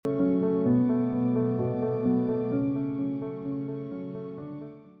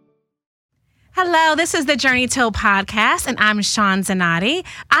Hello, this is the Journey To podcast, and I'm Sean Zanotti.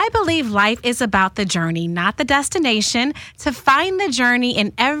 I believe life is about the journey, not the destination. To find the journey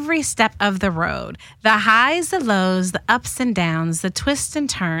in every step of the road, the highs, the lows, the ups and downs, the twists and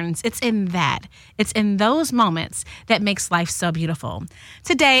turns, it's in those moments that makes life so beautiful.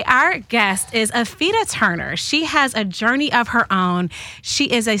 Today, our guest is Afida Turner. She has a journey of her own.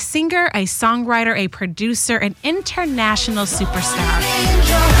 She is a singer, a songwriter, a producer, an international superstar.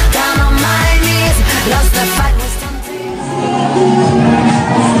 Down on my knees, lost the fight was tempting.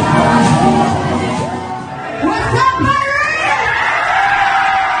 What's up,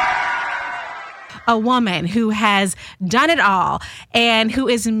 a woman who has done it all and who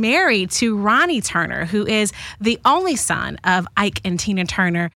is married to Ronnie Turner, who is the only son of Ike and Tina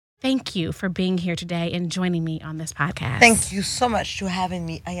Turner. Thank you for being here today and joining me on this podcast. Thank you so much for having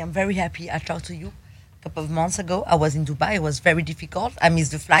me. I am very happy I talked to you. Couple of months ago, I was in Dubai. It was very difficult. I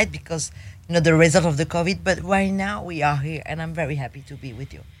missed the flight because, the result of the COVID. But right now, we are here, and I'm very happy to be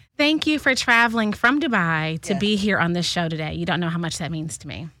with you. Thank you for traveling from Dubai to be here on this show today. You don't know how much that means to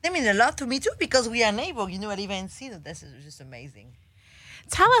me. They mean a lot to me, too, because we are neighbors. I live in Sino. This is just amazing.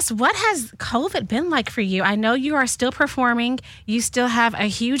 Tell us, what has COVID been like for you? I know you are still performing. You still have a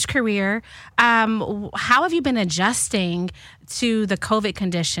huge career. How have you been adjusting to the COVID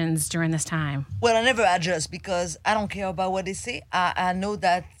conditions during this time? Well, I never adjust because I don't care about what they say. I know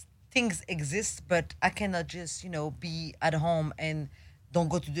that things exist, but I cannot just, be at home and don't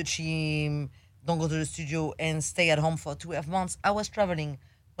go to the gym, don't go to the studio and stay at home for 12 months. I was traveling.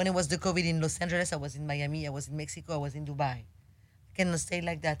 When it was the COVID in Los Angeles, I was in Miami, I was in Mexico, I was in Dubai. Cannot stay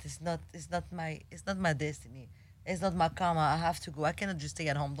like that. It's not my destiny. It's not my karma. I have to go. I cannot just stay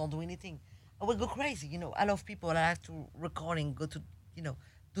at home, don't do anything. I will go crazy. I love people. I like to recording, go to, do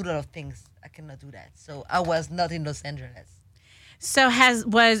a lot of things. I cannot do that. So I was not in Los Angeles. So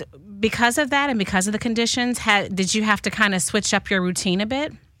was because of that and because of the conditions, did you have to kind of switch up your routine a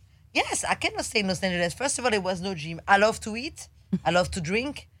bit? Yes, I cannot stay in Los Angeles. First of all, there was no gym. I love to eat. I love to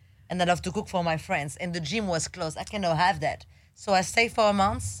drink. And I love to cook for my friends. And the gym was closed. I cannot have that. So I stayed for a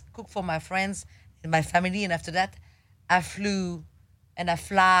month, cooked for my friends and my family, and after that, I flew and I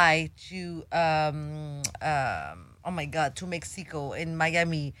fly to to Mexico and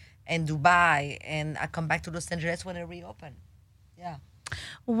Miami and Dubai, and I come back to Los Angeles when it reopened. Yeah.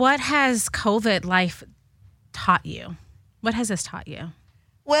 What has COVID life taught you? What has this taught you?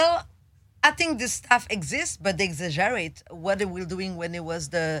 Well, I think this stuff exists, but they exaggerate what they were doing when it was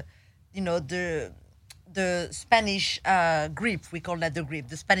the Spanish gripe, we call that the gripe,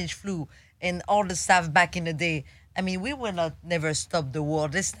 the Spanish flu, and all the stuff back in the day. I mean, we will not never stop the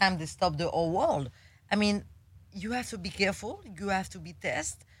world. This time they stopped the whole world. I mean, you have to be careful. You have to be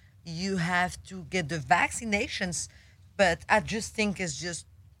tested. You have to get the vaccinations. But I just think it's just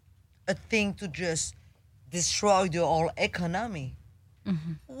a thing to just destroy the whole economy.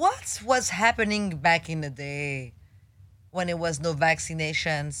 Mm-hmm. What was happening back in the day when there was no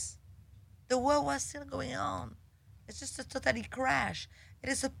vaccinations? The war was still going on. It's just a totally crash. It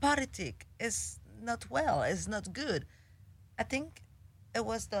is a politic. It's not well. It's not good. I think it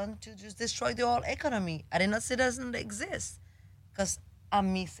was done to just destroy the whole economy. I did not say it doesn't exist because I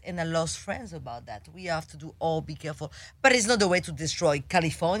miss and I lost friends about that. We have to do all be careful. But it's not the way to destroy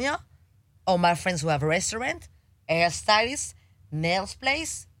California or my friends who have a restaurant, hairstylists, nails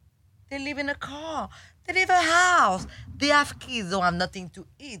place. They live in a car. They live in a house. They have kids. Don't have nothing to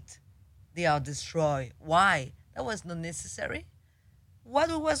eat. They are destroyed. Why? That was not necessary. What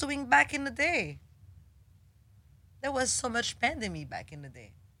we was doing back in the day? There was so much pandemic back in the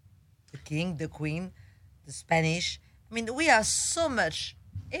day. The king, the queen, the Spanish. I mean, we have so much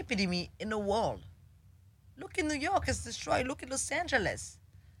epidemic in the world. Look in New York, it's destroyed. Look in Los Angeles.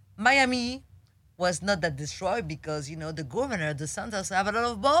 Miami was not that destroyed because, the governor, DeSantis, have a lot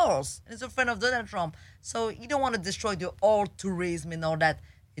of balls. And he's a friend of Donald Trump. So you don't want to destroy the all tourism and all that.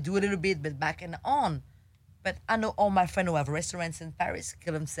 You do a little bit, but back and on. But I know all my friends who have restaurants in Paris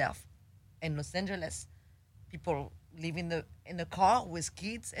kill themselves. In Los Angeles, people live in the car with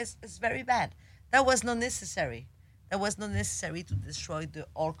kids. It's very bad. That was not necessary. That was not necessary to destroy the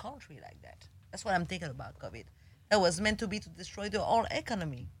whole country like that. That's what I'm thinking about COVID. That was meant to be to destroy the whole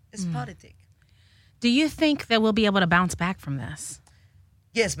economy. It's politic. Do you think that we'll be able to bounce back from this?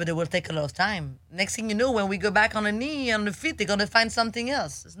 Yes, but it will take a lot of time. Next thing you know, when we go back on the knee, on the feet, they're going to find something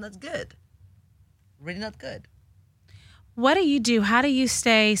else. It's not good. Really not good. What do you do? How do you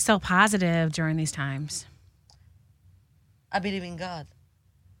stay so positive during these times? I believe in God.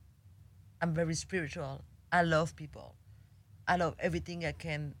 I'm very spiritual. I love people. I love everything I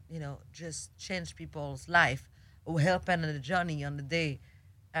can, just change people's life or help them on the journey, on the day.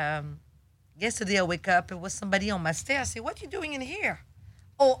 Yesterday I wake up, it was somebody on my stairs. I say, what you doing in here?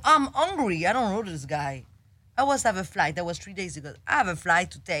 Oh, I'm hungry. I don't know this guy. I was have a flight. That was 3 days ago. I have a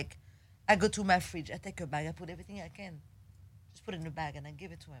flight to take. I go to my fridge. I take a bag. I put everything I can. Just put it in a bag and I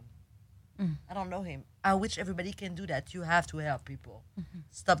give it to him. I don't know him. I wish everybody can do that. You have to help people.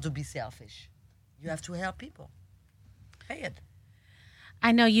 Stop to be selfish. You have to help people. Pay it.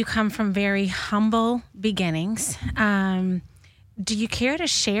 I know you come from very humble beginnings. Do you care to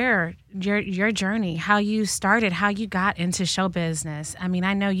share your journey, how you started, how you got into show business? I mean,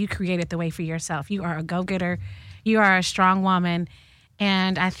 I know you created the way for yourself. You are a go-getter. You are a strong woman.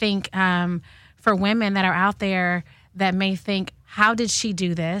 And I think for women that are out there that may think, how did she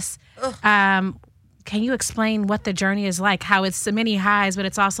do this? Can you explain what the journey is like? How it's so many highs, but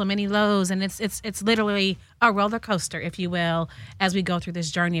it's also many lows, and it's literally a roller coaster, if you will, as we go through this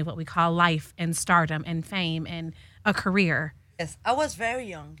journey of what we call life and stardom and fame and a career. Yes, I was very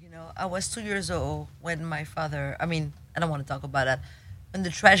young. I was 2 years old when my father. I mean, I don't want to talk about that. When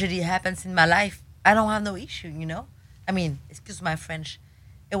the tragedy happens in my life, I don't have no issue. I mean, excuse my French.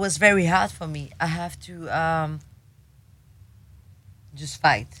 It was very hard for me. I have to just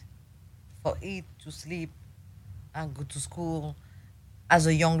fight for eat, to sleep, and go to school as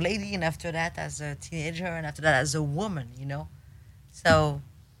a young lady, and after that as a teenager, and after that as a woman, So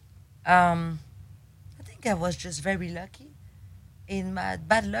I think I was just very lucky. In my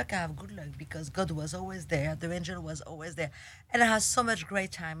bad luck, I have good luck because God was always there. The angel was always there. And I had so much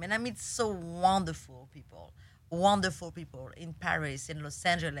great time. And I meet so wonderful people in Paris, in Los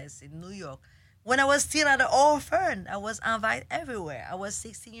Angeles, in New York. When I was still at the orphan, I was invited everywhere. I was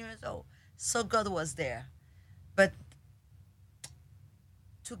 16 years old. So God was there. But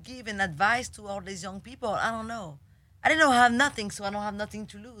to give an advice to all these young people, I don't know. I didn't have nothing, so I don't have nothing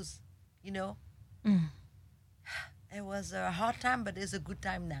to lose, It was a hard time, but it's a good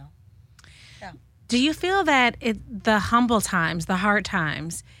time now. Yeah. Do you feel that the humble times, the hard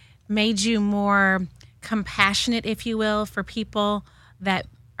times, made you more compassionate, if you will, for people that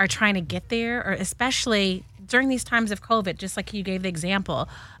are trying to get there, or especially during these times of COVID, just like you gave the example?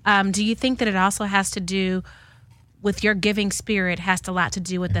 Do you think that it also has to do with your giving spirit, has a lot to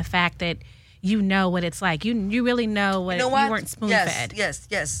do with the fact that you know what it's like? You really know what, you weren't spoon-fed.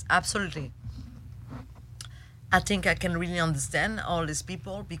 Yes, absolutely. I think I can really understand all these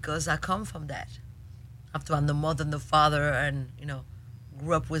people because I come from that. After I'm the mother and the father and,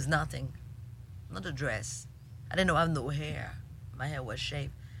 grew up with nothing. Not a dress. I didn't have no hair. My hair was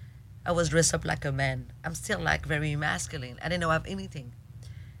shaved. I was dressed up like a man. I'm still very masculine. I didn't have anything.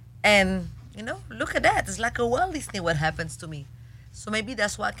 And, look at that. It's like a Walt Disney what happens to me. So maybe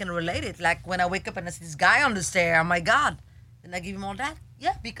that's why I can relate it. Like when I wake up and I see this guy on the stair, oh my God. Then I give him all that?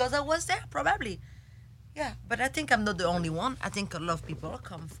 Yeah, because I was there, probably. Yeah, but I think I'm not the only one. I think a lot of people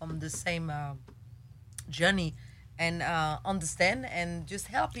come from the same journey and understand and just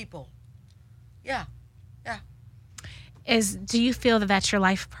help people. Yeah. Do you feel that that's your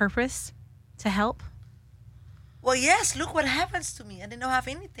life purpose, to help? Well, yes. Look what happens to me. I didn't have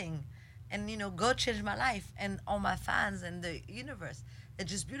anything. And, God changed my life and all my fans and the universe.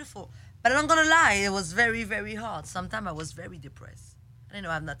 It's just beautiful. But I'm not going to lie. It was very, very hard. Sometimes I was very depressed. I didn't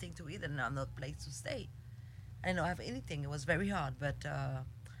have nothing to eat and I have no place to stay. I didn't have anything. It was very hard. But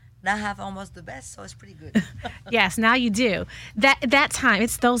now I have almost the best, so it's pretty good. Yes, now you do. That time,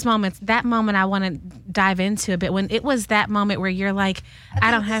 it's those moments, that moment I want to dive into a bit. When it was that moment where you're like,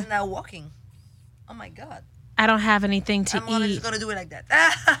 I don't have... now walking. Oh, my God. I don't have anything to eat. I'm just going to do it like that.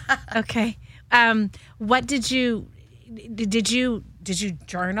 Okay. What did you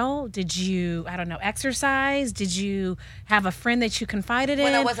journal? Did you, I don't know, exercise? Did you have a friend that you confided in?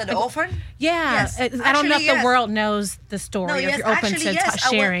 When I was at the orphan? Yeah. Yes. I don't know if the world knows the story, No, or yes, if you're open actually, to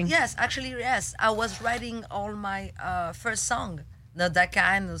sharing. Yes, I was writing all my first song, Not That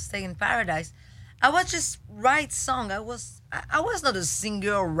Kind, No Stay in Paradise. I was just write song. I was not a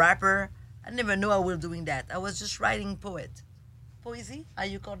singer or rapper. I never knew I was doing that. I was just writing poesy. How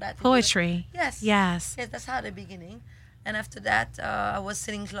you call that? Poetry. Yes. Yes. Yes, that's how the beginning. And after that, I was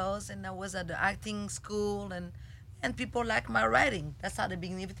selling clothes, and I was at the acting school, and people like my writing. That's how the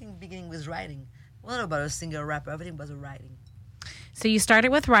beginning. Everything beginning was writing. It wasn't about a singer or rapper. Everything was a writing. So you started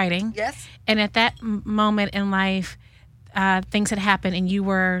with writing. Yes. And at that moment in life, things had happened, and you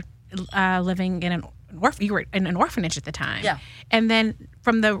were living in you were in an orphanage at the time. Yeah. And then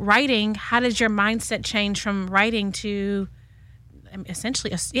from the writing, how did your mindset change from writing to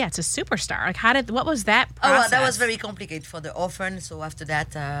essentially, it's a superstar? Like, what was that process? Oh, well, that was very complicated for the orphan. So after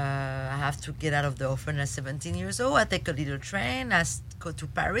that, I have to get out of the orphan at 17 years old. I take a little train. I go to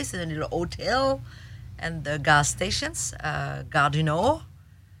Paris in a little hotel and the gas stations, Gare du Nord.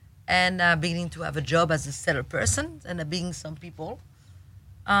 and beginning to have a job as a seller person, and being some people,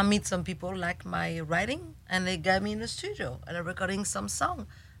 meet some people like my writing, and they got me in the studio and I'm recording some song.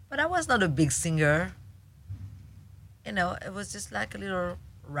 But I was not a big singer, it was just like a little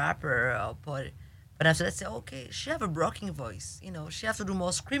rapper or poet. But after that, I said, okay, she have a broken voice, she have to do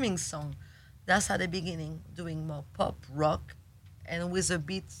more screaming song. That's how the beginning, doing more pop, rock, and with a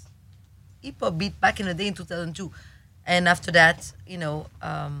beat, hip hop beat back in the day in 2002. And after that,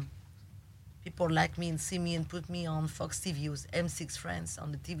 people like me and see me and put me on Fox TV with M6 Friends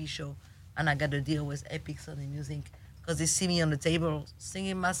on the TV show. And I got a deal with Epic Sony Music because they see me on the table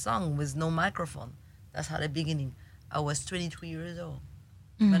singing my song with no microphone. That's how the beginning. I was 23 years old.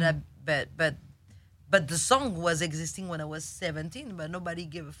 But the song was existing when I was 17, but nobody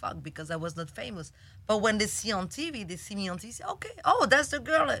gave a fuck because I was not famous. But when they see on TV, they see me on TV, say, okay, oh, that's the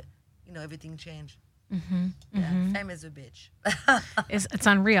girl. Everything changed. Fame is a bitch. It's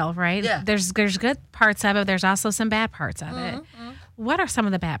unreal, right? Yeah. There's good parts of it. There's also some bad parts of it. What are some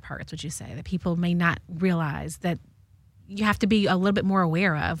of the bad parts, would you say, that people may not realize that you have to be a little bit more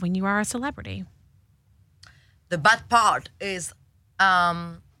aware of when you are a celebrity? The bad part is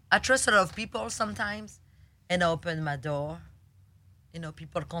I trust a lot of people sometimes, and I open my door.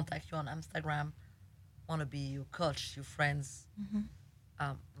 People contact you on Instagram, want to be your coach, your friends,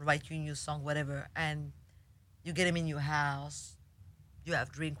 write you a new song, whatever, and you get them in your house, you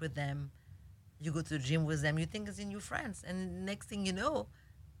have drink with them, you go to the gym with them, you think it's in your friends, and next thing you know,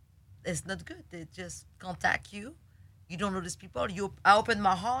 it's not good. They just contact you. You don't know these people. I open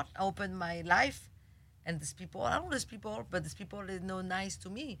my heart, I open my life, and these people, I don't know these people, but these people, they know nice to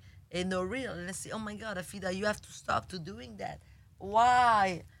me. They know real. And I say, oh my God, Afida, you have to stop to doing that.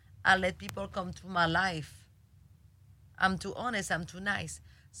 Why I let people come to my life? I'm too honest, I'm too nice.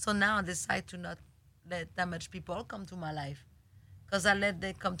 So now I decide to not let that much people come to my life. Because I let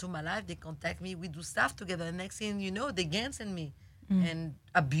them come to my life, they contact me, we do stuff together. And next thing you know, they gansing me and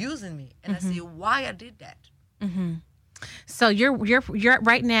abusing me. And I say, why I did that? So you're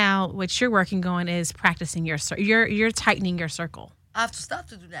right now, what you're working on is practicing you're tightening your circle. I have to stop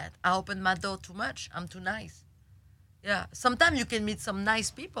to do that. I open my door too much. I'm too nice. Yeah. Sometimes you can meet some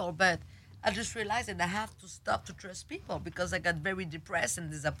nice people, but I just realized that I have to stop to trust people because I got very depressed and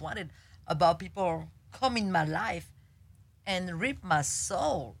disappointed about people come in my life and rip my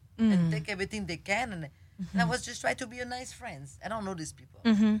soul and take everything they can. And I was just trying to be a nice friend. I don't know these people.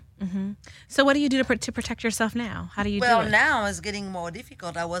 So what do you do to protect yourself now? How do you do it? Well, now it's getting more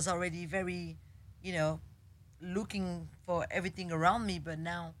difficult. I was already very, looking for everything around me, but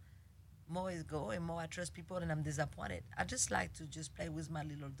now more is going, more I trust people and I'm disappointed. I just like to just play with my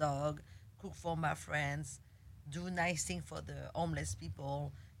little dog, cook for my friends, do nice things for the homeless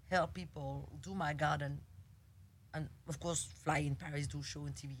people, help people, do my garden, and of course fly in Paris, do show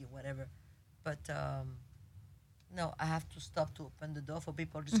on TV or whatever. But no, I have to stop to open the door for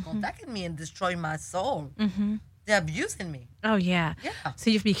people just contacting me and destroying my soul. They're abusing me. Oh, yeah. Yeah. So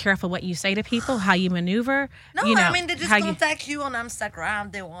you have to be careful what you say to people, how you maneuver. No, they just contact you on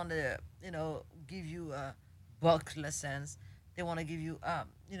Instagram. They want to, give you box lessons. They want to give you,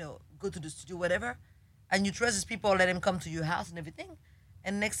 go to the studio, whatever. And you trust these people, let them come to your house and everything.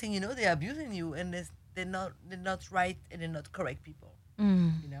 And next thing you know, they're abusing you, and they're not right and they're not correct people.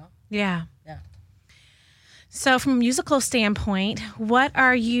 Yeah. Yeah. So from a musical standpoint, what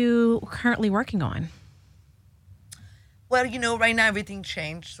are you currently working on? Well, right now everything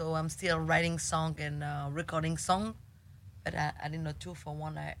changed, so I'm still writing song and recording song, but I did not do for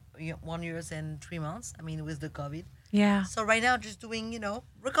 1 year and 3 months. I mean, with the COVID. Yeah. So right now, just doing,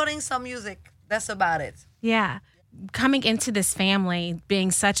 recording some music. That's about it. Yeah. Coming into this family,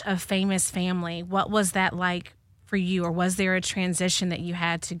 being such a famous family, what was that like for you, or was there a transition that you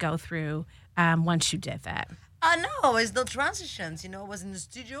had to go through once you did that? No, it's no transitions. I was in the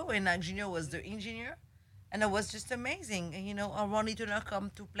studio, and Junior was the engineer. And it was just amazing. And, Ronnie Turner come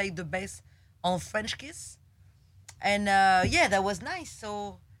to play the bass on French Kiss. And, that was nice.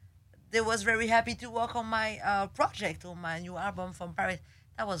 So they was very happy to work on my project, on my new album from Paris.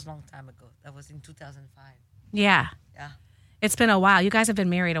 That was a long time ago. That was in 2005. Yeah. Yeah. It's been a while. You guys have been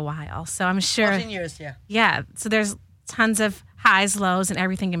married a while. So I'm sure. 14 years, yeah. Yeah. So there's tons of highs, lows, and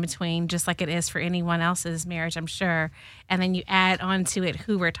everything in between, just like it is for anyone else's marriage, I'm sure. And then you add on to it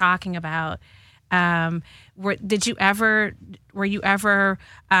who we're talking about. Were you ever,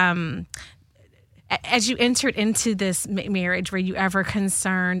 as you entered into this marriage, were you ever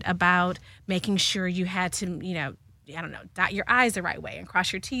concerned about making sure you had to, dot your I's the right way and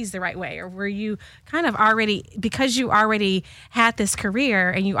cross your T's the right way? Or were you kind of already, because you already had this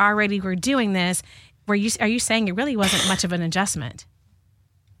career and you already were doing this, are you saying it really wasn't much of an adjustment?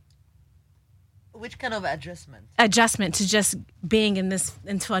 Which kind of adjustment? Adjustment to just being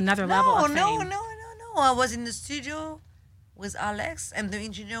into another level of fame. No. I was in the studio with Alex, and the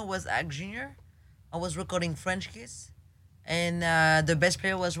engineer was Ag Junior. I was recording French Kiss, and the bass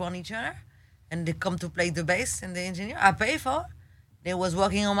player was Ronnie Turner, and they come to play the bass, and the engineer I pay for. They was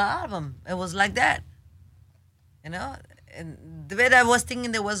working on my album. It was like that, you know. And the way that I was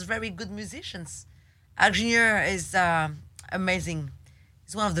thinking, there was very good musicians. Ag Junior is amazing.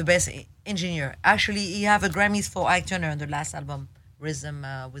 He's one of the best engineer. Actually, he have a Grammys for Ike Turner on the last album, Rhythm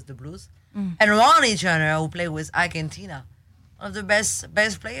with the Blues. And Ronnie Turner, who played with Ike and Tina, one of the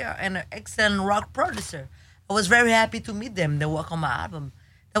best player and an excellent rock producer. I was very happy to meet them. They work on my album.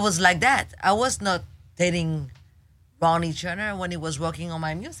 It was like that. I was not dating Ronnie Turner when he was working on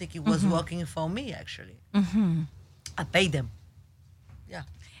my music. He was working for me, actually. I paid them. Yeah.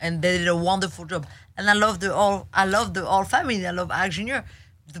 And they did a wonderful job. And I love the whole family. I love Ike Junior,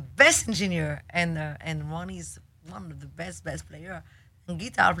 the best engineer, and Ronnie's one of the best player and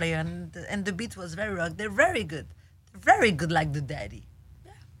guitar player, and the beat was very rock. They're very good, like the daddy.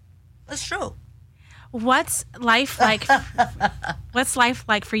 Yeah, that's true. What's life like? What's life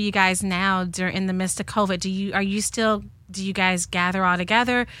like for you guys now in the midst of COVID? Do you guys gather all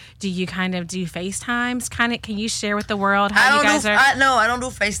together? Do you kind of do FaceTimes? Can you share with the world how you guys are? No, I don't do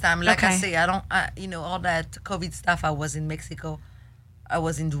FaceTime. Like Okay. I say, I don't. All that COVID stuff. I was in Mexico. I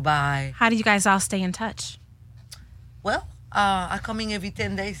was in Dubai. How do you guys all stay in touch? Well, I come in every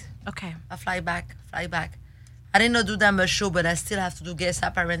 10 days. Okay. I fly back. I did not do that much show, but I still have to do guest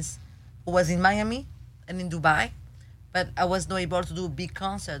appearance. I was in Miami and in Dubai, but I was not able to do a big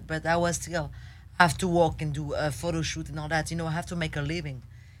concert. But I was still have to work and do a photo shoot and all that. I have to make a living,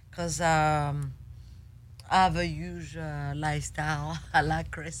 because I have a huge lifestyle. I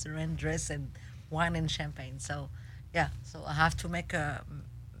like restaurant, dress, and wine and champagne. So, yeah. So I have to make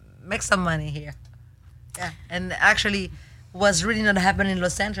some money here. Yeah, and actually, was really not happening in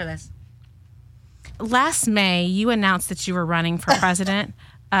Los Angeles. Last May, you announced that you were running for president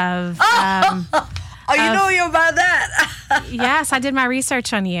of. Oh, you know about that? Yes, I did my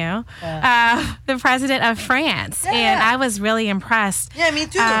research on you. The president of France, Yeah. and I was really impressed. Yeah, me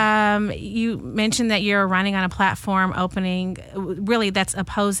too. You mentioned that you're running on a platform that's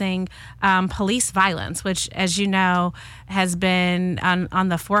opposing police violence, which, as you know, has been on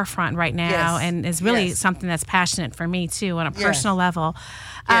the forefront right now, Yes. and is really Yes. something that's passionate for me too on a Yes. personal level.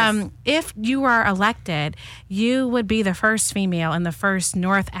 Yes. If you were elected, you would be the first female and the first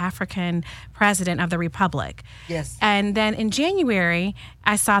North African president of the Republic. Yes. And then in January,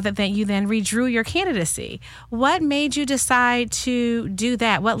 I saw that you then redrew your candidacy. What made you decide to do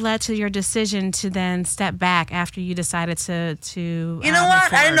that? What led to your decision to then step back after you decided to You know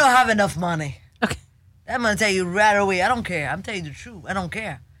what? move I didn't forward? have enough money. Okay. I'm going to tell you right away. I don't care. I'm telling you the truth. I don't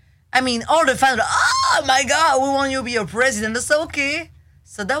care. I mean, all the fans are, oh my God, we want you to be a president. That's okay.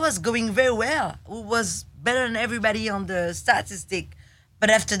 So that was going very well. It was better than everybody on the statistic. But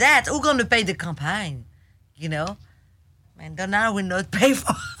after that, who's going to pay the campaign? Man, Donald will not pay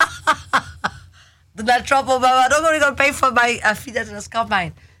for Donald Trump, Obama. Don't going to pay for my Afida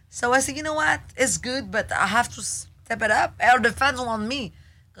campaign. So I said, you know what? It's good, but I have to step it up. All the fans want me.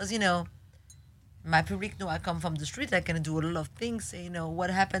 Because, my public know I come from the street. I can do a lot of things. What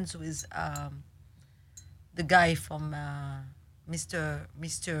happens with the guy from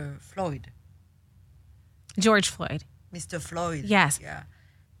Mr. Floyd. George Floyd. Mr. Floyd. Yes. Yeah.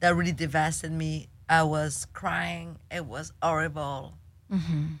 That really devastated me. I was crying. It was horrible.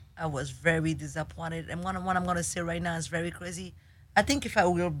 I was very disappointed. And what I'm going to say right now is very crazy. I think if I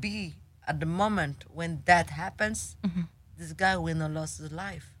will be at the moment when that happens, this guy will not lose his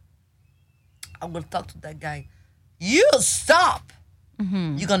life. I will talk to that guy. You stop.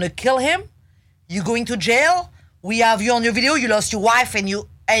 You're going to kill him? You're going to jail? We have you on your video. You lost your wife and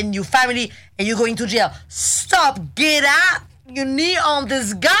your family, and you're going to jail. Stop. Get out. Your knee on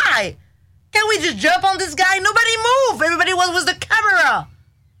this guy. Can we just jump on this guy? Nobody move. Everybody was with the camera.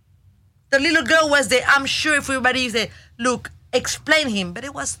 The little girl was there. I'm sure if everybody said, look, explain him. But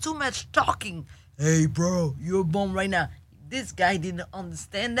it was too much talking. Hey, bro, you're a bomb right now. This guy didn't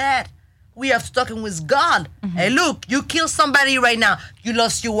understand that. We have to talking with God. Hey, look, you killed somebody right now. You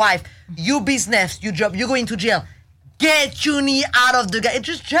lost your wife, your business, your job. You're going to jail. Get your knee out of the guy.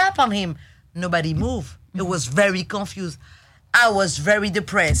 Just jump on him. Nobody moved. It was very confused. I was very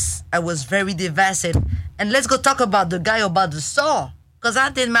depressed. I was very devastated. And let's go talk about the guy about the saw. Because I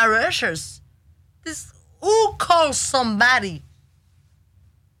did my research. Who calls somebody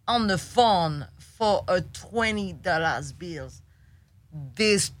on the phone for a $20 bill?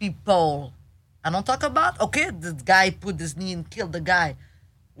 These people. I don't talk about, okay, this guy put his knee and killed the guy.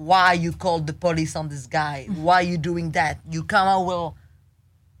 why you called the police on this guy. Why you doing that? You come out will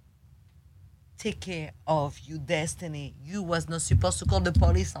take care of your destiny. You was not supposed to call the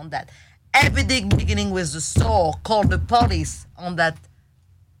police on that. Everything beginning with the store called the police on that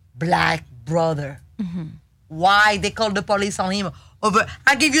black brother. Why they called the police on him over,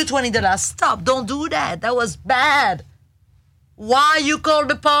 I give you $20. Stop, don't do that. That was bad. Why you call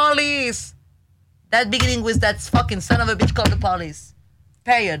the police? That beginning with that fucking son of a bitch called the police.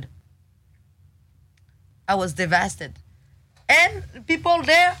 Period. I was devastated. And people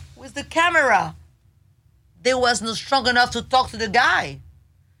there with the camera, they was not strong enough to talk to the guy.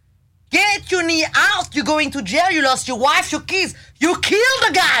 Get your knee out. You're going to jail. You lost your wife, your kids. You killed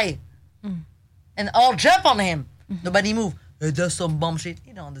the guy. And all jump on him. Nobody move. He does some bum shit.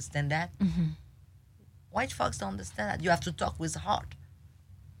 You don't understand that. White folks don't understand that. You have to talk with heart.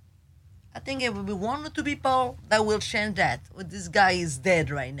 I think it will be one or two people that will change that. Well, this guy is dead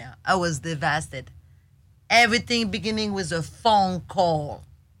right now. I was devastated. Everything beginning with a phone call.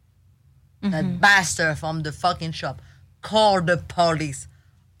 That bastard from the fucking shop called the police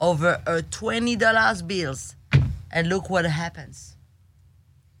over a $20 bills. And look what happens.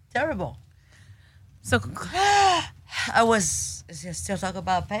 Terrible. So I was still talk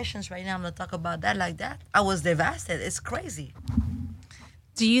about patience right now. I'm not talking about that like that. I was devastated. It's crazy.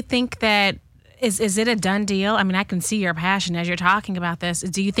 do you think that is it a done deal? I mean, I can see your passion as you're talking about this.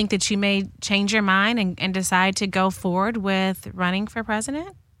 Do you think that you may change your mind and decide to go forward with running for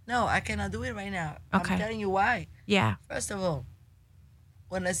president? No, I cannot do it right now. Okay. I'm telling you why. Yeah. First of all,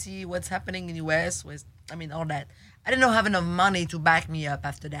 when I see what's happening in the U.S. with, all that, I didn't have enough money to back me up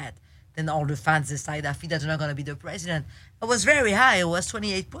after that. Then all the fans decide Afida's not going to be the president. It was very high. It was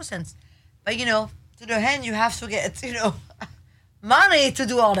 28%. But, to the end, you have to get, money to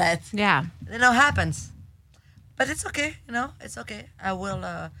do all that. Yeah. Then it happens. But it's okay, it's okay. I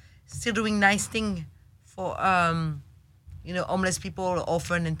will still doing nice thing for, homeless people,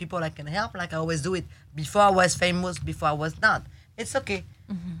 orphan, and people I can help like I always do it. Before I was famous, before I was not. It's okay,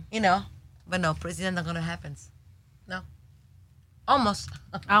 But no, president not going to happen. No. Almost.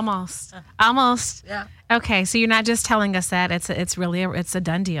 Almost. Yeah. Okay, so you're not just telling us that it's really a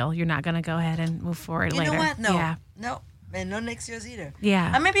done deal. You're not going to go ahead and move forward later. You know what? No. Yeah. No. And not next year's either.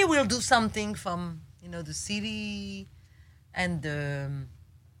 Yeah. And maybe we'll do something from, the city and the,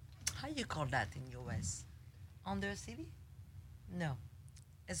 how you call that in US? Under city? No.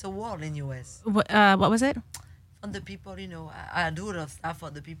 It's a wall in US. What was it? On the people, I do a lot of stuff for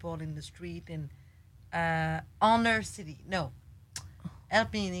the people in the street and honor city. No.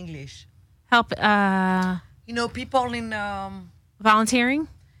 Help me in English. Help. People in Volunteering?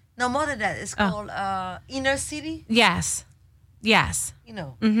 no more than that. It's called inner city. Yes. I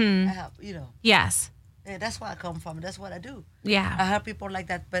help. Yes. Yeah, that's where I come from. That's what I do. Yeah. I help people like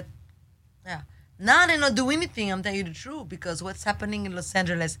that. But yeah, now they not do anything. I'm telling you the truth because what's happening in Los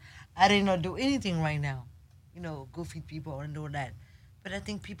Angeles, I did not do anything right now. Go feed people and do that. But I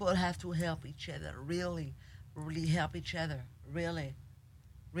think people have to help each other. Really, really help each other. Really,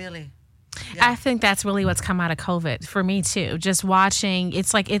 really. Yeah. I think that's really what's come out of COVID for me too. Just watching,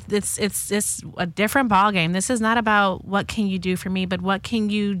 it's like it's a different ballgame. This is not about what can you do for me, but what can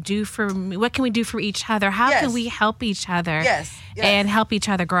you do for me? What can we do for each other? How can we help each other? Yes. And help each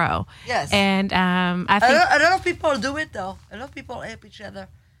other grow. Yes. And I think a lot of people do it though. A lot of people help each other.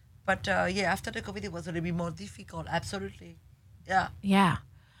 But after the COVID, it was a little bit more difficult. Absolutely. Yeah. Yeah.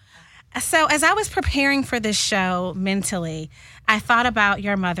 So as I was preparing for this show mentally, I thought about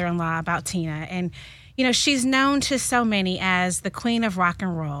your mother-in-law, about Tina. And, she's known to so many as the queen of rock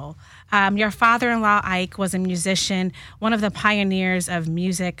and roll. Your father-in-law, Ike, was a musician, one of the pioneers of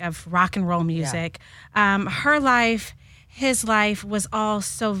music, of rock and roll music. Yeah. Her life, his life was all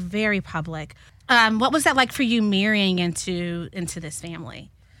so very public. What was that like for you marrying into this family?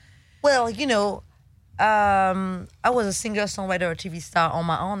 Well, I was a singer-songwriter, a TV star on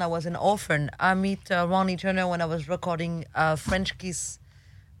my own. I was an orphan. I met Ronnie Turner when I was recording French Kiss,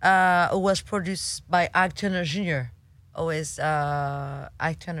 who was produced by Ike Turner Jr., always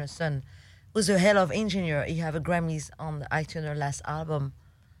Ike Turner's son, who's a hell of engineer. He have a Grammys on the Ike Turner last album.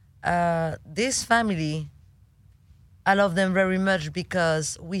 This family, I love them very much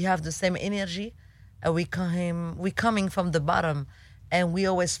because we have the same energy. We coming from the bottom. And we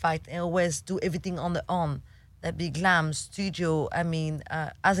always fight and always do everything on the own. That big glam studio.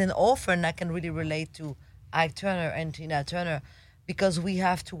 As an orphan, I can really relate to Ike Turner and Tina Turner because we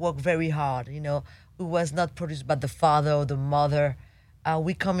have to work very hard. We was not produced by the father or the mother.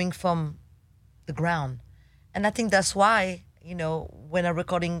 We coming from the ground. And I think that's why, when I'm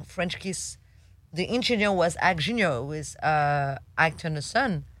recording French Kiss, the engineer was Ike Jr., who is Ike Turner's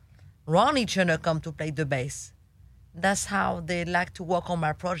son. Ronnie Turner come to play the bass. That's how they like to work on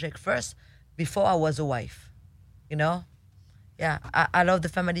my project first, before I was a wife. You know? Yeah, I love the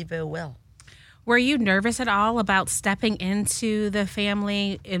family very well. Were you nervous at all about stepping into the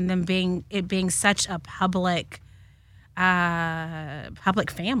family and them being such a public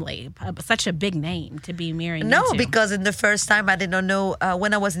family, such a big name to be marrying No, into? because in the first time I did not know,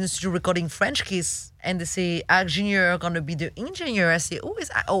 when I was in the studio recording French Kiss and they say Ike Jr. gonna be the engineer, I say,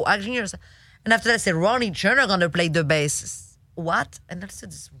 Ike Jr. And after that I say Ronnie Turner gonna play the bass. What? And I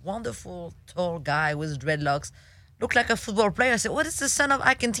said, this wonderful tall guy with dreadlocks, looked like a football player. I said, what is the son of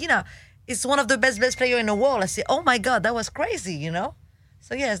Ike and Tina? It's one of the best bass players in the world. I said, oh my God, that was crazy, you know?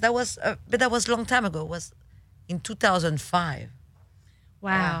 So yes, that was, but that was a long time ago. It was in 2005.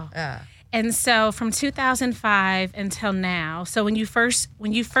 Wow. Yeah. And so from 2005 until now, so when you first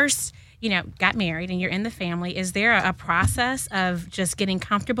got married and you're in the family, is there a process of just getting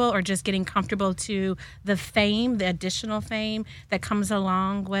comfortable or just getting comfortable to the fame, the additional fame that comes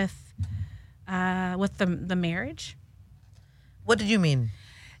along with the marriage? What did you mean?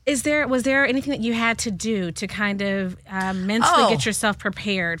 Was there anything that you had to do to kind of mentally get yourself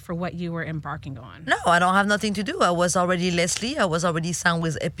prepared for what you were embarking on? No, I don't have nothing to do. I was already Leslie. I was already signed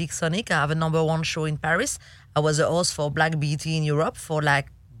with Epic Sonic. I have a #1 show in Paris. I was a host for Black Beauty in Europe for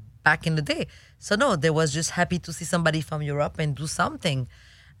back in the day. So no, they was just happy to see somebody from Europe and do something.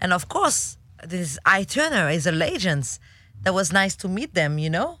 And of course, this Ike Turner is a legend. That was nice to meet them,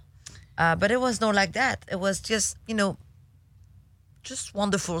 you know. But it was not like that. It was just, just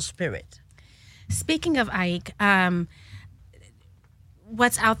wonderful spirit. Speaking of Ike,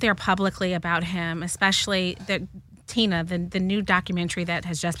 what's out there publicly about him, especially Tina, the new documentary that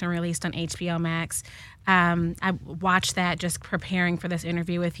has just been released on HBO Max. I watched that just preparing for this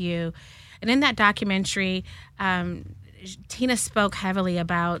interview with you. And in that documentary, Tina spoke heavily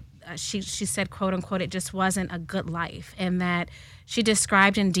about, she said, quote unquote, it just wasn't a good life. And that she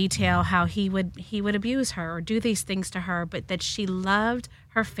described in detail how he would abuse her or do these things to her, but that she loved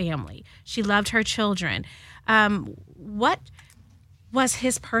her family. She loved her children. What was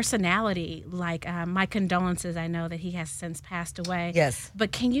his personality like? My condolences. I know that he has since passed away. Yes.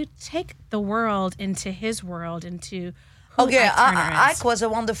 But can you take the world into his world, into who Okay, Ike Turner is? Ike was a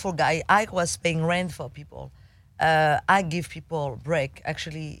wonderful guy. Ike was paying rent for people. I give people a break.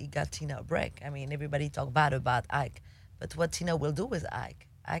 Actually, he got Tina a break. I mean, everybody talk bad about Ike. But what Tina will do with Ike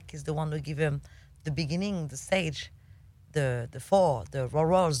is the one who give him the beginning, the stage, the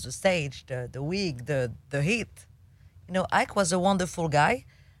rolls, the stage, the wig, the hit. Ike was a wonderful guy.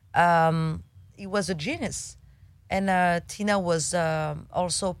 He was a genius. And Tina was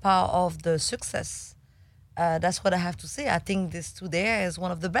also part of the success. That's what I have to say. I think this today is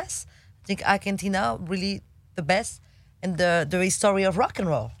one of the best. I think Ike and Tina really the best in the history of rock and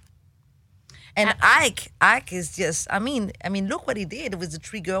roll. And Ike is just, I mean, look what he did with the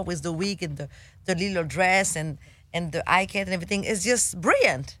tree girl, with the wig and the little dress and the Ike and everything. It's just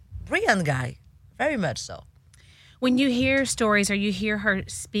brilliant guy, very much so. When you hear stories or you hear her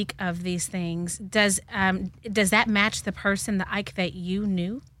speak of these things, does that match the person, the Ike that you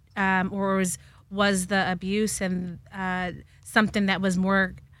knew, or was the abuse and something that was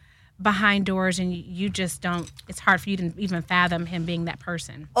more behind doors and you just don't, it's hard for you to even fathom him being that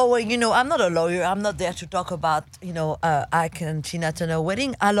person? Oh, well, I'm not a lawyer. I'm not there to talk about, Ike and Tina Turner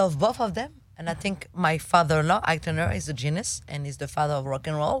wedding. I love both of them. And I think my father-in-law, Ike Turner, is a genius and is the father of rock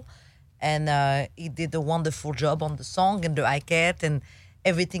and roll. And he did a wonderful job on the song and the Ike and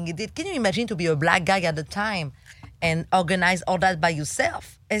everything he did. Can you imagine to be a black guy at the time and organize all that by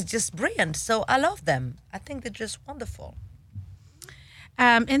yourself? It's just brilliant. So I love them. I think they're just wonderful.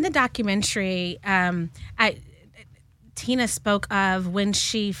 In the documentary, Tina spoke of when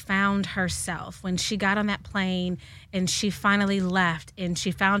she found herself, when she got on that plane and she finally left and she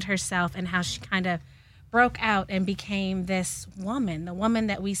found herself and how she kind of broke out and became this woman, the woman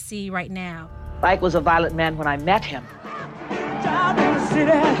that we see right now. Ike was a violent man when I met him.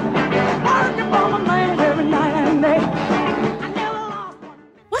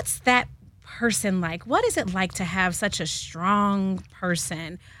 What's that person like? What is it like to have such a strong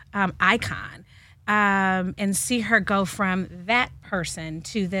person, icon, and see her go from that person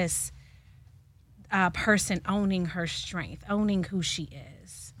to this person owning her strength, owning who she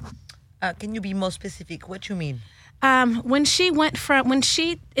is? Can you be more specific? What you mean? In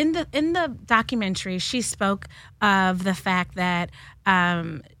the documentary, she spoke of the fact that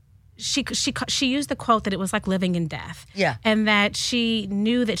she used the quote that it was like living in death. Yeah. And that she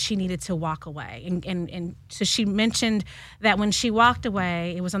knew that she needed to walk away. And so she mentioned that when she walked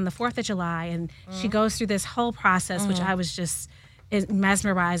away, it was on the 4th of July, and she goes through this whole process, which I was just is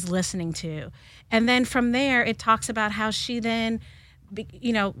mesmerized listening to. And then from there, it talks about how she then,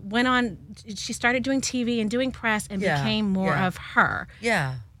 went on, she started doing TV and doing press and became more of her.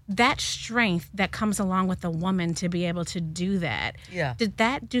 Yeah. That strength that comes along with a woman to be able to do that. Yeah. Did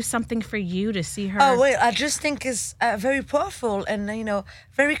that do something for you to see her? Oh, wait, I just think it's very powerful and,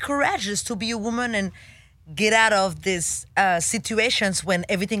 very courageous to be a woman and get out of these situations when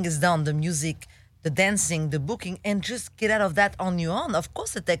everything is done, the music, the dancing, the booking, and just get out of that on your own. Of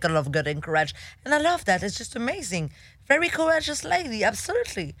course, it takes a lot of gut and courage. And I love that. It's just amazing. Very courageous lady,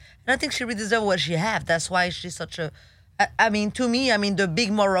 absolutely. And I think she really deserves what she has. That's why she's such a... to me, the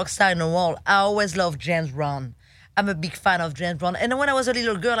big more rock star in the world. I always loved James Brown. I'm a big fan of James Brown. And when I was a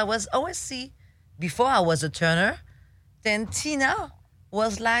little girl, I was always before I was a Turner, then Tina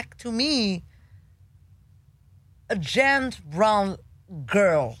was like, to me, a James Brown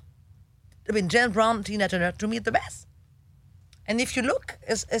girl. James Brown, Tina Turner, to me, the best. And if you look,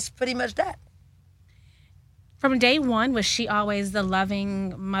 it's pretty much that. From day one, was she always the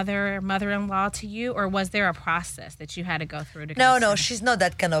loving mother-in-law to you, or was there a process that you had to go through to? No, she's not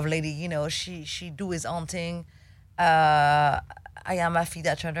that kind of lady. She do his own thing. I am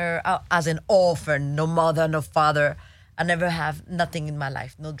Afida Turner as an orphan, no mother, no father. I never have nothing in my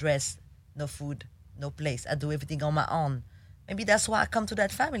life, no dress, no food, no place. I do everything on my own. Maybe that's why I come to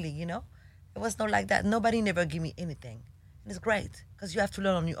that family. It was not like that. Nobody never give me anything, and it's great because you have to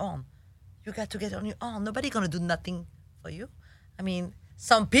learn on your own. You got to get on your own. Nobody gonna do nothing for you.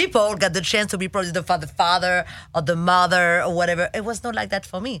 Some people got the chance to be probably the father or the mother or whatever. It was not like that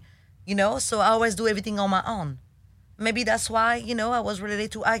for me, So I always do everything on my own. Maybe that's why, I was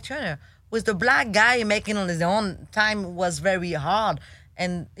related to Ike Turner. With the black guy making on his own time was very hard.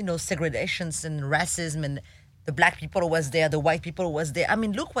 And, segregations and racism and the black people was there, the white people was there.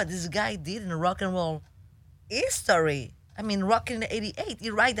 Look what this guy did in rock and roll history. Rockin' in 88, he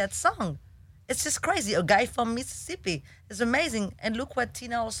write that song. It's just crazy. A guy from Mississippi. It's amazing. And look what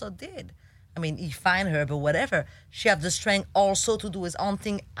Tina also did. He find her, but whatever. She have the strength also to do his own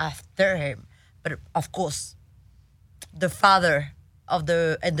thing after him. But of course, the father and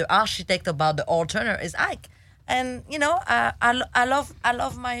the architect about the old Turner is Ike. And I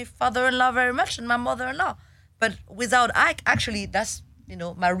love my father-in-law very much and my mother-in-law. But without Ike, actually, that's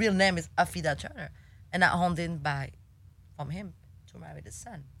my real name is Afida Turner, and I honed in from him to marry the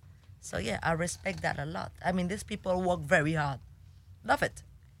son. So yeah, I respect that a lot. These people work very hard. Love it.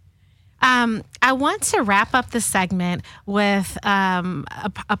 I want to wrap up the segment with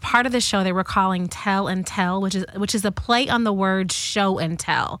a part of the show they were calling Tell and Tell, which is a play on the word show and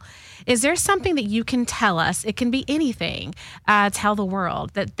tell. Is there something that you can tell us? It can be anything. Tell the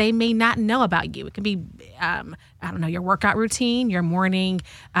world that they may not know about you. It can be, your workout routine, your morning,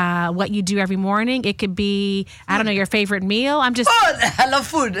 what you do every morning. It could be, your favorite meal. Food. I love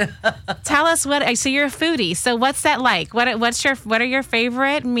food. Tell us so you're a foodie. So what's that like? What are your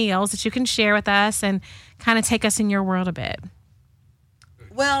favorite meals that you can share with us and kind of take us in your world a bit?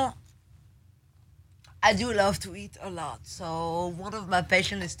 Well, I do love to eat a lot. So one of my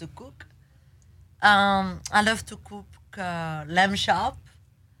passions is to cook. I love to cook lamb chop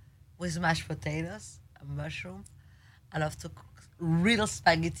with mashed potatoes, and mushroom. I love to cook real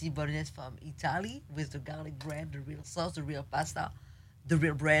spaghetti bolognese from Italy with the garlic bread, the real sauce, the real pasta, the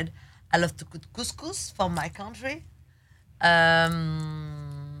real bread. I love to cook couscous from my country.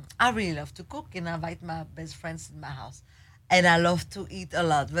 I really love to cook and I invite my best friends in my house. And I love to eat a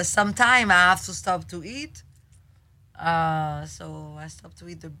lot. But sometimes I have to stop to eat. So I stop to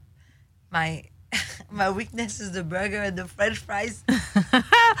eat my weakness is the burger and the French fries.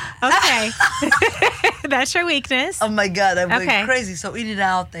 Okay. That's your weakness. Oh my God, I'm going crazy. So eat it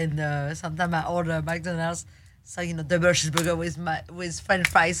out and sometimes I order McDonald's. So, double cheeseburger with French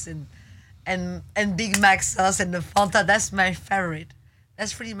fries and Big Mac sauce and the Fanta. That's my favorite.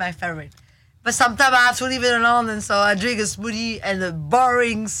 That's really my favorite. But sometimes I have to leave it alone, and so I drink a smoothie and a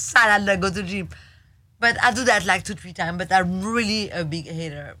boring salad and go to the gym. But I do that like 2-3 times, but I'm really a big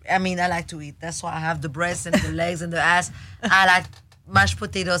hater. I like to eat. That's why I have the breasts and the legs and the ass. I like mashed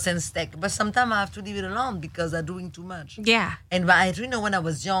potatoes and steak. But sometimes I have to leave it alone because I'm doing too much. Yeah. And when I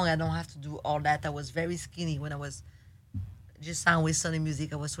was young, I don't have to do all that. I was very skinny when I was just sang with Sunny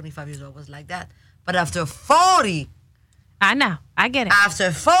Music. I was 25 years old. I was like that. But after 40... I know. I get it.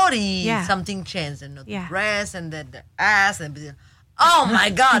 After 40, something changed. And the breast and the ass. Oh,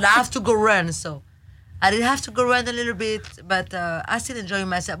 my God. I have to go run. So I did have to go run a little bit. But I still enjoy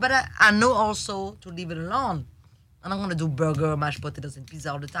myself. But I know also to leave it alone. I don't want to do burger, mashed potatoes, and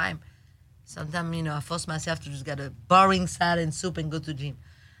pizza all the time. Sometimes, I force myself to just get a boring salad and soup and go to the gym.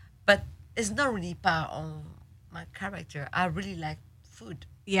 But it's not really part of my character. I really like food.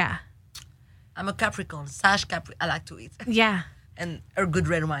 Yeah. I'm a Capricorn, Sage Capri. I like to eat. Yeah. And a good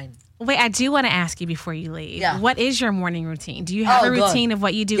red wine. Wait, I do want to ask you before you leave. Yeah. What is your morning routine? Do you have a God. routine of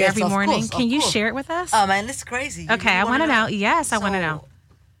what you do Yes, every of morning? course, Can of you course. share it with us? Oh man, it's crazy. You Okay, really I wanna want to know. Yes, I want to know.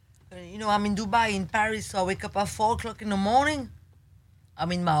 You know, I'm in Dubai, in Paris, so I wake up at 4 o'clock in the morning.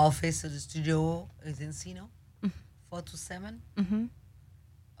 I'm in my office, so the studio is in Sino, 4 to 7. Mm-hmm.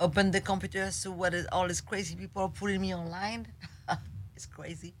 Open the computer, so what is all these crazy people are putting me online. It's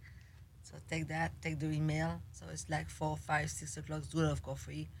crazy. So take that, take the email. So it's like 4, 5, 6 o'clock, do a lot of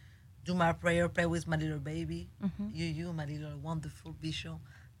coffee. Do my prayer, pray with my little baby. You, my little wonderful Bishop.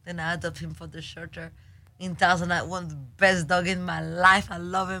 Then I adopt him for the shelter. In thousand, I want the best dog in my life. I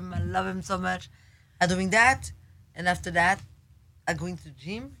love him so much. I'm doing that, and after that, I go into the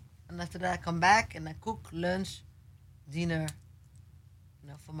gym, and after that, I come back and I cook lunch, dinner, you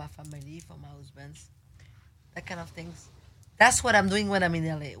know, for my family, for my husbands, that kind of things. That's what I'm doing when I'm in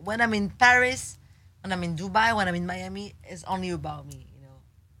LA. When I'm in Paris, when I'm in Dubai, when I'm in Miami, it's only about me, you know.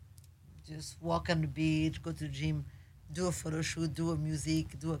 Just walk on the beach, go to the gym, do a photo shoot, do a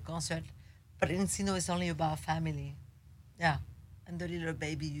music, do a concert. But in Sino, it's only about family. Yeah. And the little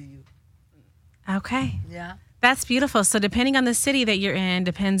baby, you. Okay. Yeah. That's beautiful. So depending on the city that you're in,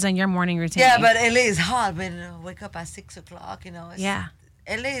 depends on your morning routine. Yeah, but LA is hard. When wake up at 6 o'clock, you know. Yeah.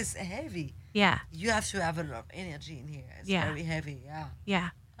 LA is heavy. Yeah. You have to have a lot of energy in here. It's Yeah. very heavy, yeah. Yeah.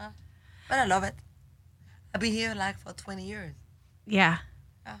 But I love it. I've been here like for 20 years. Yeah.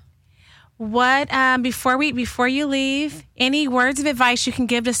 Yeah. What before you leave, any words of advice you can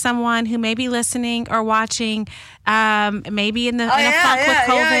give to someone who may be listening or watching, maybe in a funk with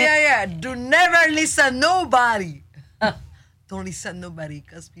COVID? Yeah. Do never listen nobody. Don't listen nobody,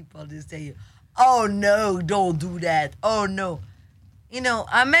 because people just tell you, oh no, don't do that. Oh no. You know,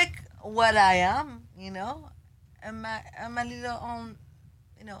 I make what I am, you know. I'm a little on,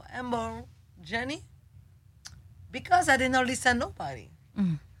 you know, humble journey, because I did not listen nobody.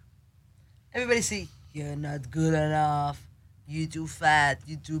 Everybody say, you're not good enough, you too fat,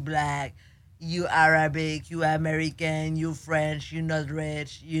 you too black, you Arabic, you American, you French, you're not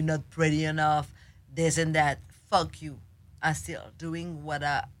rich, you're not pretty enough, this and that. Fuck you. I'm still doing what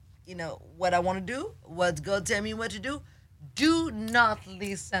I want to do, what God tell me what to do. Do not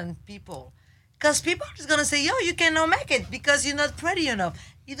listen, people. Because people are just going to say, yo, you cannot make it because you're not pretty enough.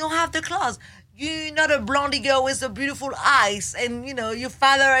 You don't have the claws. You're not a blondie girl with a beautiful eyes. And, you know, your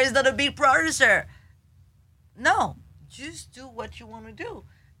father is not a big producer. No. Just do what you want to do.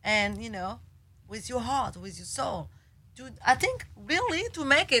 And, you know, with your heart, with your soul. I think, really, to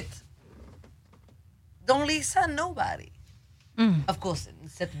make it, don't listen nobody. Of course, in a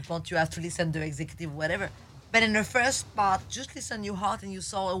certain point, you have to listen to executive, whatever. But in the first part, just listen your heart and your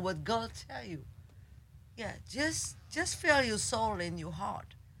soul and what God tell you. Yeah, just feel your soul and your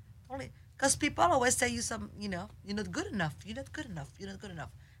heart. Only because people always tell you you know, you're not good enough. You're not good enough. You're not good enough.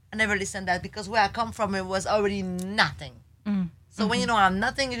 I never listened to that, because where I come from, it was already nothing. So when you know I'm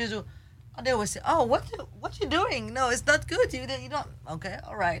nothing, you just do. Oh, they always say, "Oh, what you doing? No, it's not good. You don't." Okay,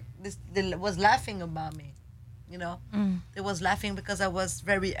 all right. They was laughing about me. You know, they was laughing because I was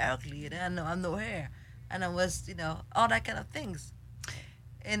very ugly and I had no hair. And I was, you know, all that kind of things.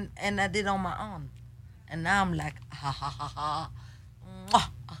 And I did on my own. And now I'm like, ha, ha, ha, ha. Mwah.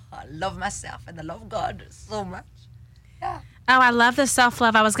 I love myself and I love God so much. Yeah. Oh, I love the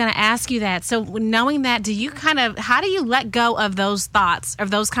self-love. I was going to ask you that. So knowing that, how do you let go of those thoughts, of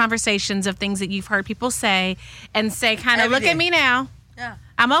those conversations, of things that you've heard people say and say, kind of, look at me now. Yeah.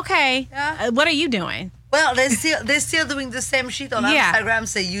 I'm okay. Yeah. What are you doing? Well, they're still doing the same shit on Instagram.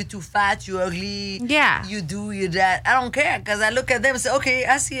 Say you too fat, you ugly. Yeah. You do, you that. I don't care, because I look at them and say, okay,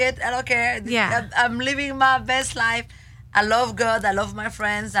 I see it. I don't care. Yeah. I'm living my best life. I love God. I love my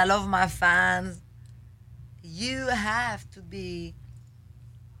friends. I love my fans. You have to be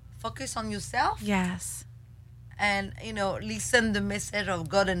focused on yourself. Yes. And, you know, listen the message of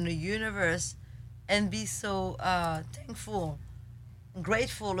God and the universe, and be so thankful,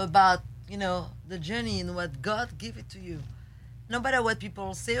 grateful about, you know, the journey and what God give it to you. No matter what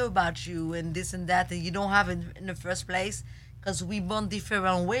people say about you and this and that, and you don't have it in the first place, because we born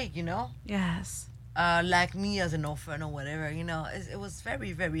different way, you know. Yes. Like me as an orphan or whatever, you know, it was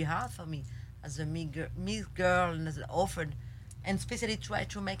very, very hard for me as a me girl and as an orphan, and especially try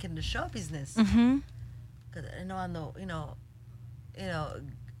to make it in the show business. Because I know, you know,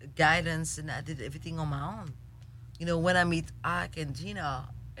 guidance, and I did everything on my own. You know, when I meet Ike and Gina,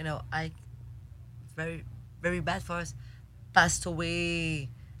 you know, Ike, very, very bad for us, passed away.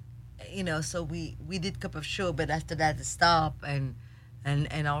 You know, so we did a couple of shows, but after that it stopped, and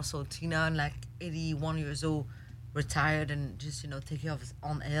also Tina, like 81 years old, retired and just take care of his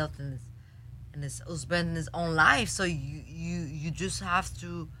own health and his husband and his own life. So you just have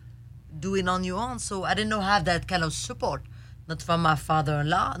to do it on your own. So I didn't have that kind of support, not from my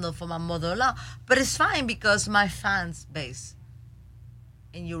father-in-law, not from my mother-in-law. But it's fine because my fans base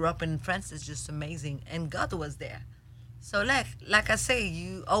in Europe and France is just amazing, and God was there. So like I say,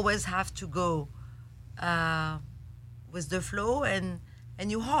 you always have to go with the flow and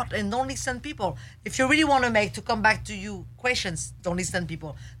your heart, and don't listen people. If you really want to come back to you questions, don't listen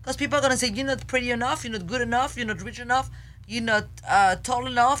people, because people are gonna say you're not pretty enough, you're not good enough, you're not rich enough, you're not tall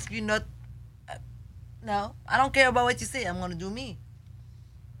enough, you're not. No, I don't care about what you say. I'm gonna do me.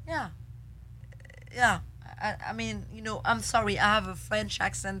 Yeah. I mean, I'm sorry. I have a French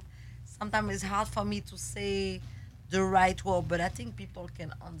accent. Sometimes it's hard for me to say the right word, but I think people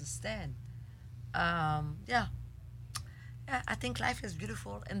can understand. Yeah, I think life is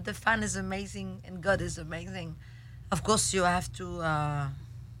beautiful, and the fun is amazing, and God is amazing. Of course, you have to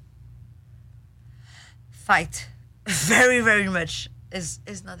fight very, very much.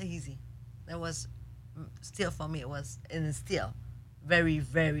 It's not easy. It was still for me. It was, and it's still very,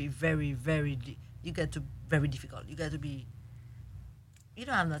 very, very, very. You get to very difficult. You got to be. You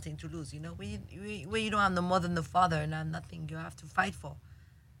don't have nothing to lose. When you don't have no more than the father and have nothing, you have to fight for.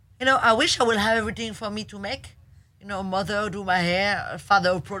 I wish I would have everything for me to make. A mother would do my hair, a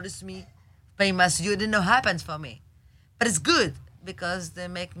father would produce me, pay my studio. It didn't happen for me. But it's good because they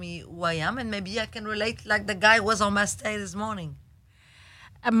make me who I am, and maybe I can relate like the guy was on my stage this morning.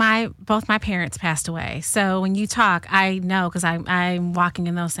 Both my parents passed away. So when you talk, I know because I'm walking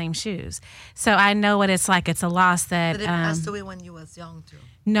in those same shoes. So I know what it's like. It's a loss that. But they passed away when you was young too.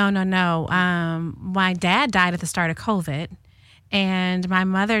 No. My dad died at the start of COVID. And my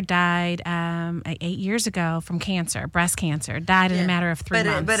mother died 8 years ago from cancer, breast cancer. Died in a matter of 3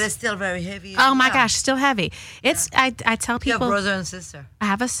 months. But it's still very heavy. Oh my gosh, still heavy. It's I tell people. You have a brother and sister. I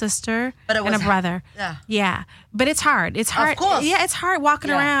have a sister and a brother. Yeah. But it's hard. It's hard. Of course. Yeah, it's hard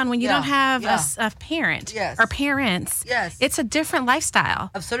walking around when you don't have a parent or parents. Yes. It's a different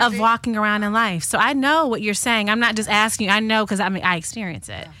lifestyle Absolutely. of walking around in life. So I know what you're saying. I'm not just asking you. I know because I experience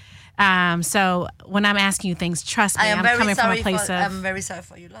it. So when I'm asking you things, trust me, I'm coming from a place of. I'm very sorry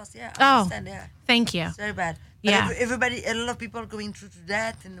for your loss. Yeah, I understand. Yeah, thank you. It's very bad. But Yeah, everybody, a lot of people are going through to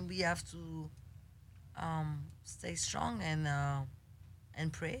that, and we have to stay strong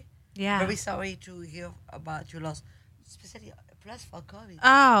and pray. Yeah. Very sorry to hear about your loss, especially plus for COVID.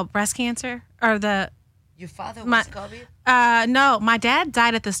 Oh, breast cancer or Your father was COVID? No, my dad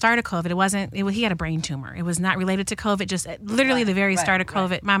died at the start of COVID. He had a brain tumor. It was not related to COVID, just literally the very start of COVID.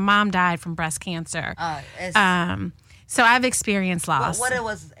 Right. My mom died from breast cancer. So I've experienced loss. What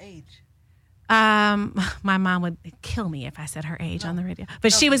was his age? My mom would kill me if I said her age on the radio.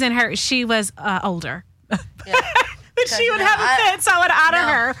 But she was older. Yeah. But she would have a fit, so I would honor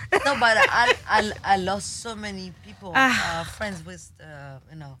her. No, but I lost so many people, friends with, I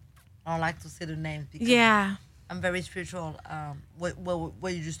don't like to say the names because I'm very spiritual.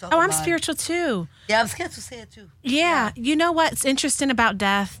 What you just talking about? I'm spiritual too. Yeah, I'm scared to say it too. Yeah. You know what's interesting about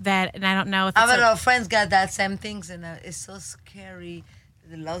death and I don't know if I have a lot of friends got that same things, and it's so scary.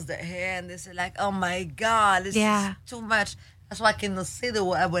 They lost their hair and they say like, oh my God, this is too much. That's why I cannot say the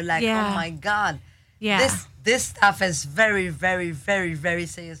word. I would like, oh my God. Yeah. This stuff is very, very, very, very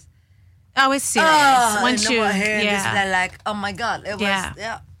serious. Oh, it's serious. Once you, they're like, oh my God, it was,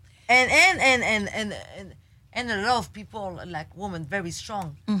 and a lot of people like women very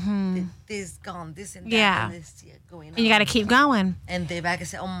strong. Mm-hmm. This gone, this and that, and this going on. And you got to keep going. And they back and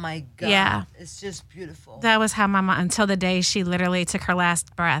say, oh my God, it's just beautiful. That was how my mom, until the day she literally took her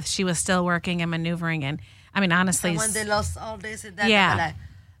last breath, she was still working and maneuvering. And I mean, honestly, and when they lost all this and that, they were like,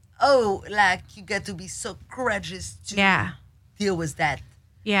 oh, like you get to be so courageous to deal with that.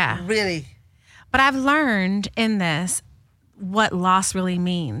 Yeah. Really. But I've learned in this what loss really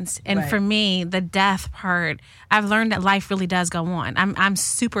means. And for me, the death part, I've learned that life really does go on. I'm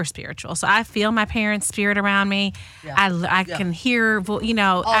super spiritual. So I feel my parents' spirit around me. Yeah. I can hear,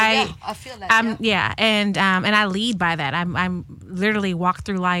 I feel that. And I lead by that. I'm literally walk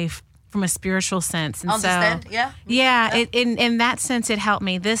through life from a spiritual sense. And understand? In that sense, it helped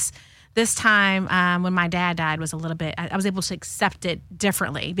me. This time when my dad died was a little bit, I was able to accept it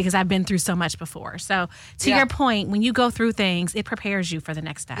differently because I've been through so much before. So to your point, when you go through things, it prepares you for the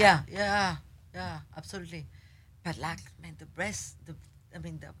next step. Yeah, absolutely. But like, man, the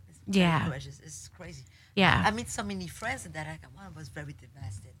it's crazy. Yeah. I meet so many friends that one was very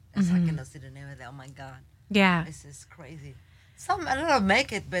devastated. That's why I cannot see the name of that. Oh my God. Yeah. This is crazy. A lot of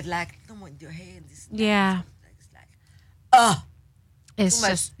make it, but like, no one your hand. It's like, it's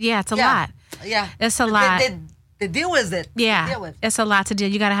just, it's a lot. Yeah. It's a lot. They deal with it. Yeah, They deal with it. it's a lot to do.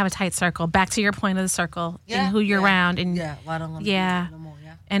 You got to have a tight circle. Back to your point of the circle and who you're around and Well, I don't want to yeah, do it no more,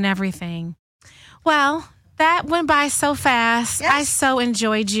 yeah. and everything. Well, that went by so fast. Yes. I so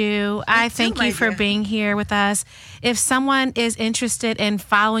enjoyed you. I too, thank my you for dear. being here with us. If someone is interested in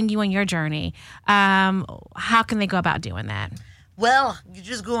following you on your journey, how can they go about doing that? Well, you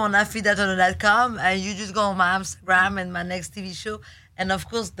just go on afida.com and you just go on my Instagram and my next TV show. And of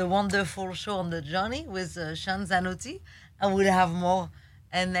course, the wonderful show on the journey with Sean Zanotti. And we'll have more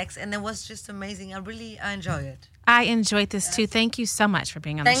next. And it was just amazing. I enjoy it. I enjoyed this too. Thank you so much for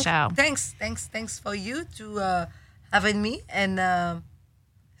being on the show. Thanks for you to having me. And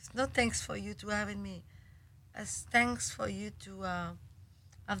it's no thanks for you to having me. It's thanks for you to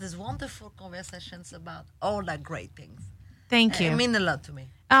have these wonderful conversations about all the great things. Thank you. It means a lot to me.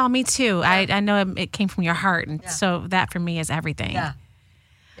 Oh, me too. I know it came from your heart. And so that for me is everything. Yeah.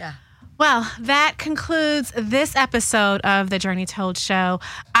 Well, that concludes this episode of the Journey Told Show.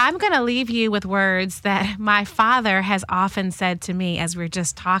 I'm going to leave you with words that my father has often said to me as we're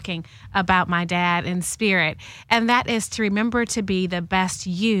just talking about my dad in spirit, and that is to remember to be the best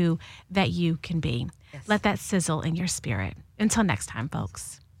you that you can be. Yes. Let that sizzle in your spirit. Until next time,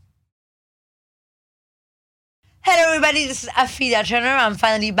 folks. Hello, everybody. This is Afida Jenner. I'm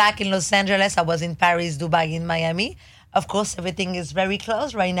finally back in Los Angeles. I was in Paris, Dubai, in Miami. Of course, everything is very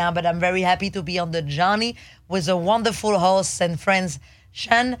close right now, but I'm very happy to be on the journey with a wonderful host and friends,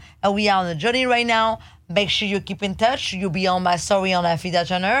 Sean. We are on the journey right now. Make sure you keep in touch. You'll be on my story on Afida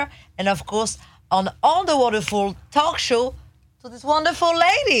Jenner. And of course, on all the wonderful talk show to this wonderful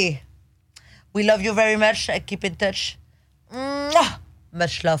lady. We love you very much. Keep in touch. Mwah!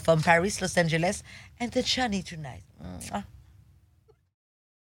 Much love from Paris, Los Angeles, and the journey tonight.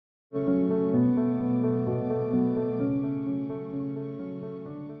 Mwah.